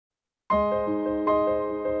I'm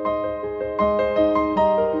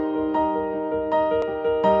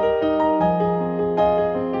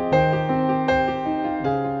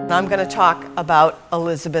going to talk about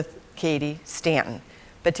Elizabeth Cady Stanton.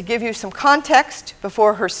 But to give you some context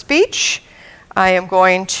before her speech, I am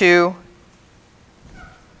going to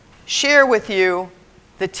share with you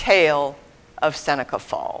the tale of Seneca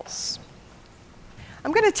Falls.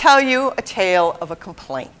 I'm going to tell you a tale of a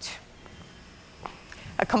complaint.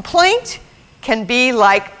 A complaint can be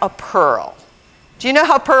like a pearl. Do you know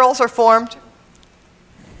how pearls are formed?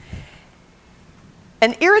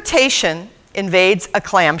 An irritation invades a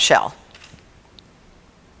clamshell.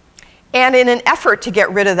 And in an effort to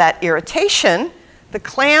get rid of that irritation, the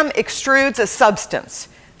clam extrudes a substance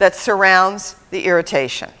that surrounds the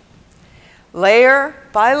irritation. Layer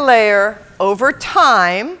by layer, over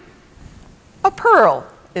time, a pearl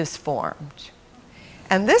is formed.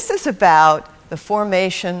 And this is about the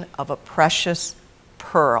formation of a precious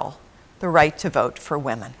pearl, the right to vote for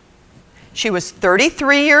women. She was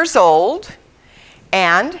 33 years old,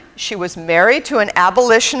 and she was married to an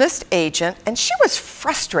abolitionist agent, and she was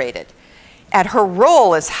frustrated at her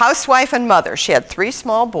role as housewife and mother. She had 3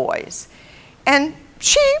 small boys, and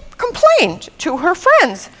she complained to her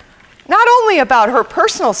friends, not only about her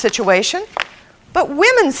personal situation, but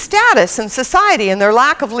women's status in society and their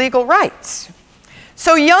lack of legal rights.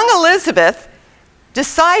 So young Elizabeth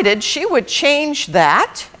decided she would change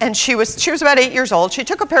that, and she was about 8 years old. She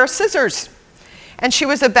took a pair of scissors, and she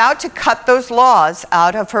was about to cut those laws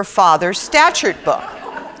out of her father's statute book.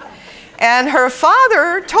 And her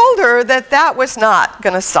father told her that that was not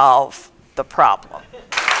going to solve the problem.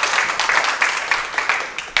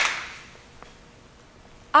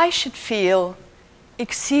 I should feel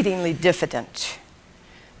exceedingly diffident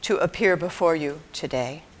to appear before you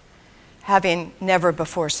today, having never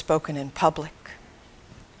before spoken in public.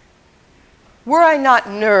 Were I not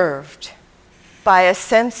nerved by a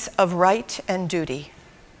sense of right and duty?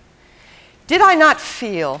 Did I not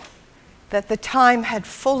feel that the time had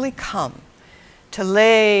fully come to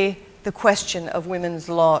lay the question of women's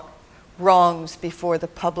wrongs before the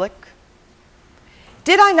public?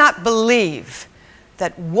 Did I not believe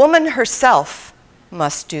that woman herself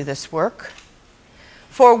must do this work?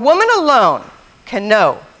 For woman alone can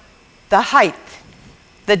know the height,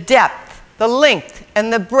 the depth, the length,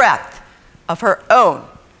 and the breadth of her own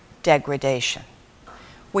degradation.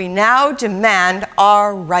 We now demand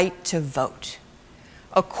our right to vote,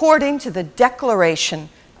 according to the declaration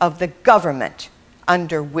of the government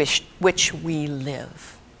under which we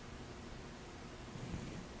live.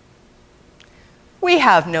 We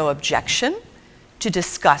have no objection to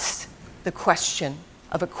discuss the question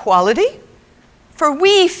of equality, for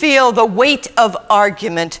we feel the weight of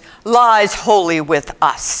argument lies wholly with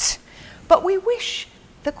us. But we wish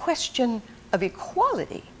the question of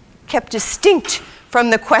equality kept distinct from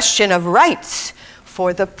the question of rights,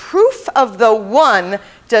 for the proof of the one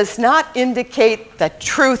does not indicate the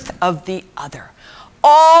truth of the other.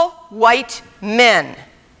 All white men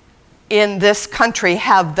in this country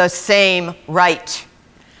have the same right,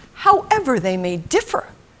 however they may differ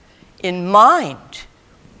in mind,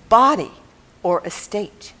 body, or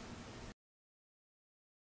estate.